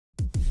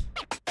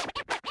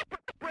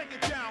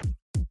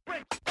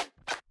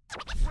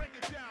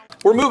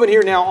We're moving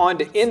here now on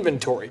to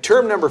inventory.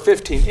 Term number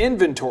 15,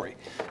 inventory.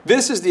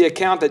 This is the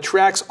account that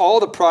tracks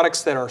all the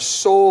products that are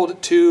sold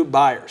to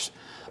buyers.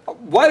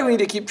 Why do we need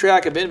to keep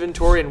track of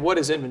inventory, and what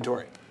is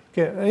inventory?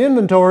 Okay,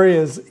 inventory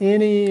is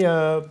any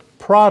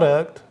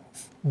product,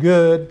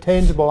 good,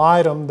 tangible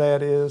item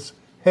that is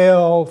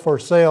held for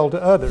sale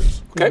to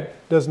others. Okay.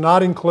 It does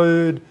not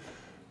include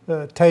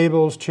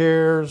tables,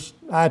 chairs,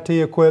 IT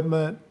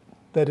equipment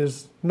that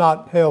is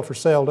not held for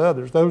sale to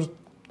others. Those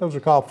are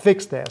called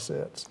fixed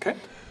assets. Okay.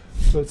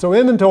 So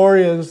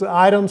inventory is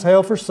items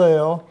held for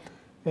sale,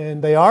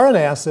 and they are an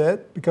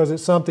asset because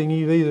it's something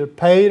you've either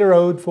paid or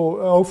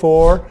owe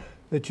for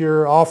that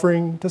you're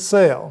offering to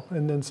sell.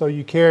 And then so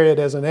you carry it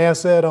as an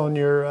asset on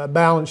your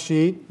balance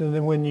sheet, and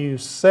then when you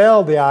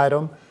sell the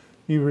item,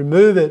 you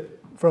remove it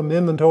from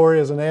inventory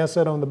as an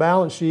asset on the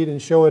balance sheet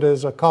and show it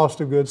as a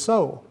cost of goods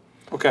sold.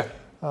 Okay.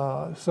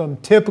 Some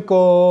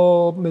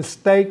typical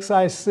mistakes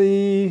I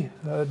see,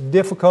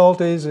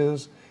 difficulties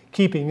is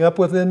keeping up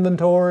with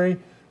inventory.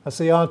 I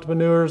see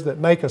entrepreneurs that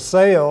make a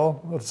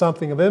sale of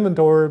something of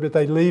inventory, but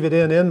they leave it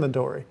in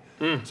inventory.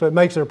 So it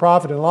makes their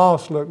profit and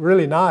loss look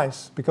really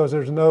nice because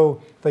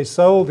they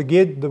sold the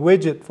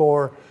widget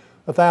for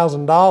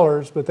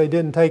 $1,000, but they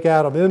didn't take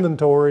out of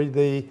inventory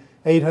the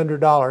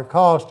 $800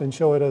 cost and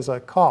show it as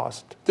a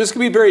cost. This can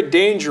be very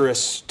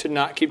dangerous to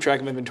not keep track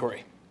of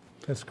inventory.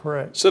 That's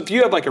correct. So if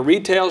you have like a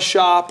retail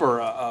shop or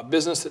a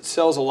business that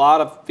sells a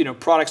lot of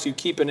products you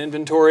keep in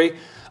inventory,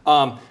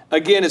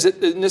 again,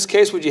 in this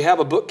case, would you have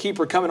a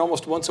bookkeeper coming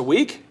almost once a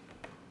week?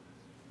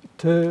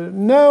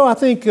 No, I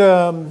think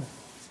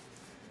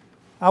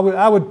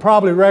I would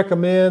probably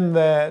recommend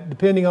that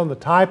depending on the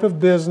type of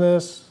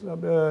business,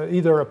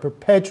 either a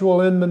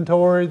perpetual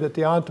inventory that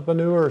the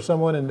entrepreneur or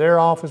someone in their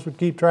office would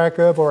keep track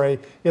of, or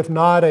if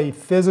not, a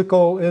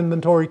physical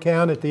inventory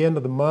count at the end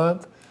of the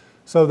month,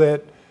 so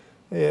that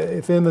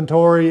if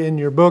inventory in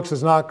your books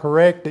is not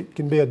correct, it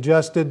can be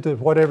adjusted to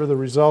whatever the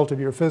result of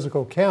your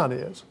physical count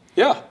is.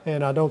 Yeah.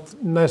 And I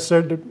don't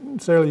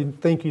necessarily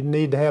think you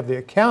need to have the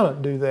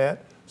accountant do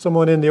that.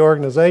 Someone in the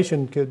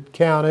organization could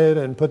count it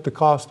and put the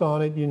cost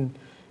on it. You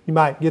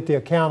might get the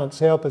accountant's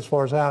help as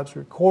far as how it's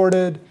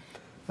recorded,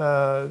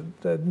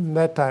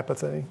 that type of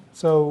thing.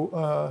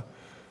 So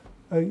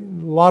a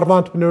lot of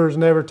entrepreneurs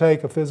never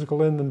take a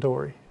physical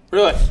inventory.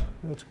 Really?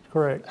 That's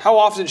correct. How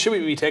often should we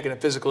be taking a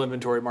physical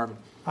inventory, Marvin?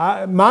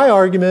 My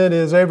argument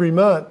is every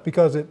month,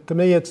 because to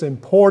me it's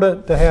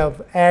important to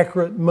have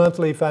accurate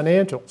monthly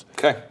financials.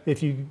 Okay.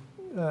 If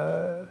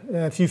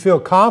you feel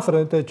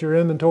confident that your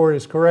inventory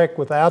is correct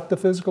without the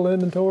physical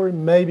inventory,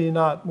 maybe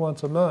not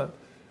once a month.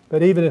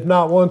 But even if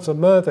not once a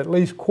month, at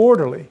least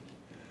quarterly,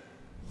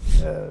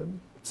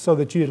 so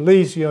that you at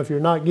least, if you're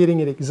not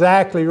getting it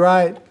exactly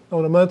right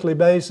on a monthly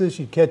basis,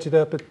 you catch it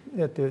up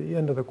at the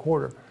end of the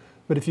quarter.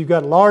 But if you've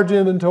got large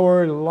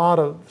inventory, a lot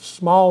of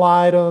small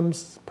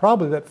items,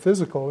 probably that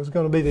physical is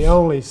going to be the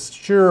only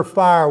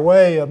surefire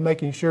way of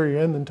making sure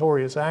your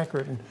inventory is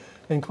accurate.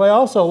 And Clay,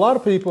 also a lot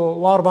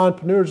of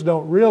entrepreneurs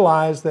don't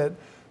realize that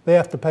they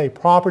have to pay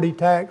property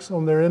tax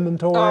on their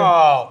inventory.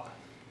 Oh,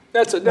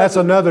 that's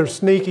another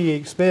sneaky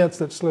expense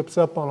that slips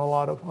up on a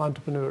lot of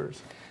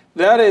entrepreneurs.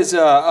 That is,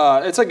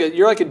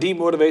 you're like a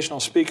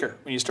demotivational speaker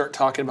when you start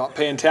talking about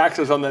paying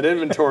taxes on that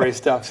inventory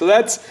stuff. So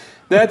that's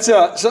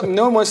something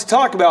no one wants to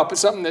talk about, but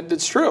something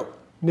that's true.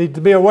 Need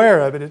to be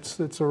aware of it.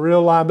 It's a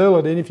real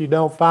liability, and if you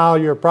don't file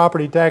your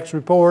property tax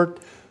report,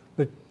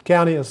 the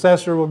county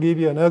assessor will give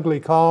you an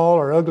ugly call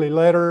or ugly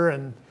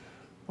letter,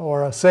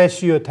 or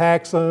assess you a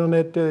tax on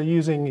it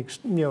using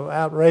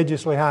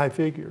outrageously high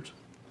figures.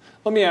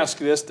 Let me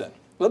ask you this then.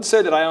 Let's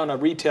say that I own a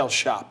retail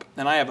shop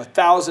and I have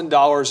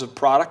 $1,000 of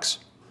products.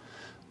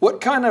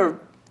 What kind of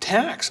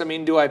tax,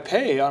 do I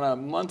pay on a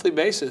monthly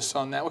basis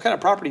on that? What kind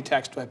of property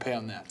tax do I pay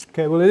on that?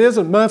 Okay, well, it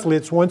isn't monthly,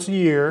 it's once a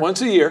year.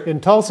 Once a year. In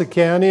Tulsa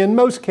County, and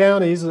most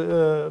counties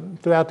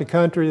throughout the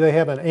country, they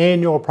have an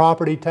annual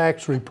property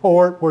tax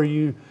report where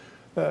you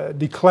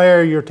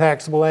declare your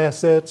taxable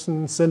assets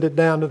and send it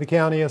down to the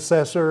county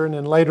assessor, and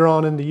then later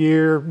on in the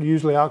year,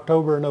 usually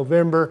October or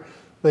November,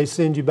 they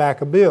send you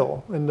back a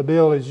bill. And the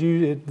bill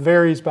it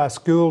varies by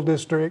school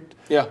district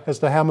as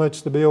to how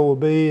much the bill will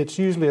be. It's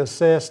usually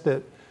assessed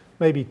at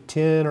maybe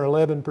 10 or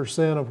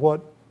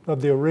 11%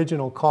 of the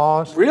original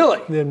cost. Really?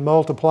 Then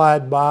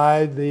multiplied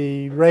by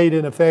the rate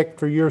in effect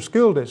for your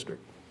school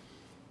district.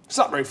 It's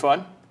not very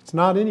fun. It's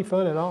not any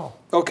fun at all.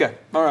 Okay,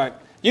 all right.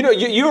 You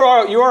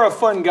are a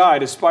fun guy,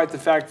 despite the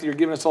fact that you're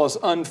giving us all this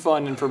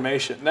unfun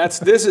information.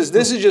 This is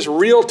just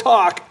real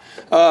talk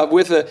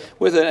with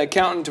an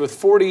accountant with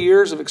 40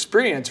 years of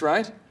experience,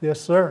 right?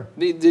 Yes, sir.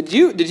 Did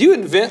you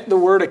invent the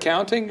word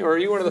accounting, or are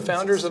you one of the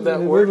founders of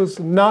that word? It was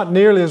not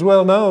nearly as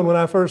well known when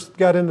I first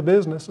got into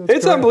business.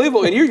 It's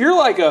unbelievable, and you're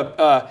like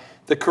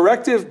the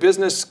corrective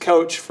business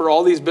coach for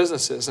all these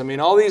businesses.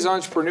 All these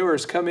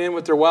entrepreneurs come in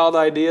with their wild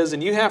ideas,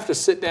 and you have to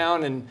sit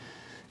down and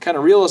kind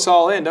of reel us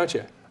all in, don't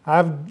you?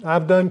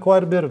 I've done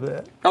quite a bit of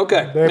that.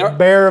 Okay.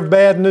 Bear of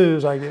bad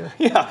news, I guess.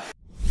 Yeah.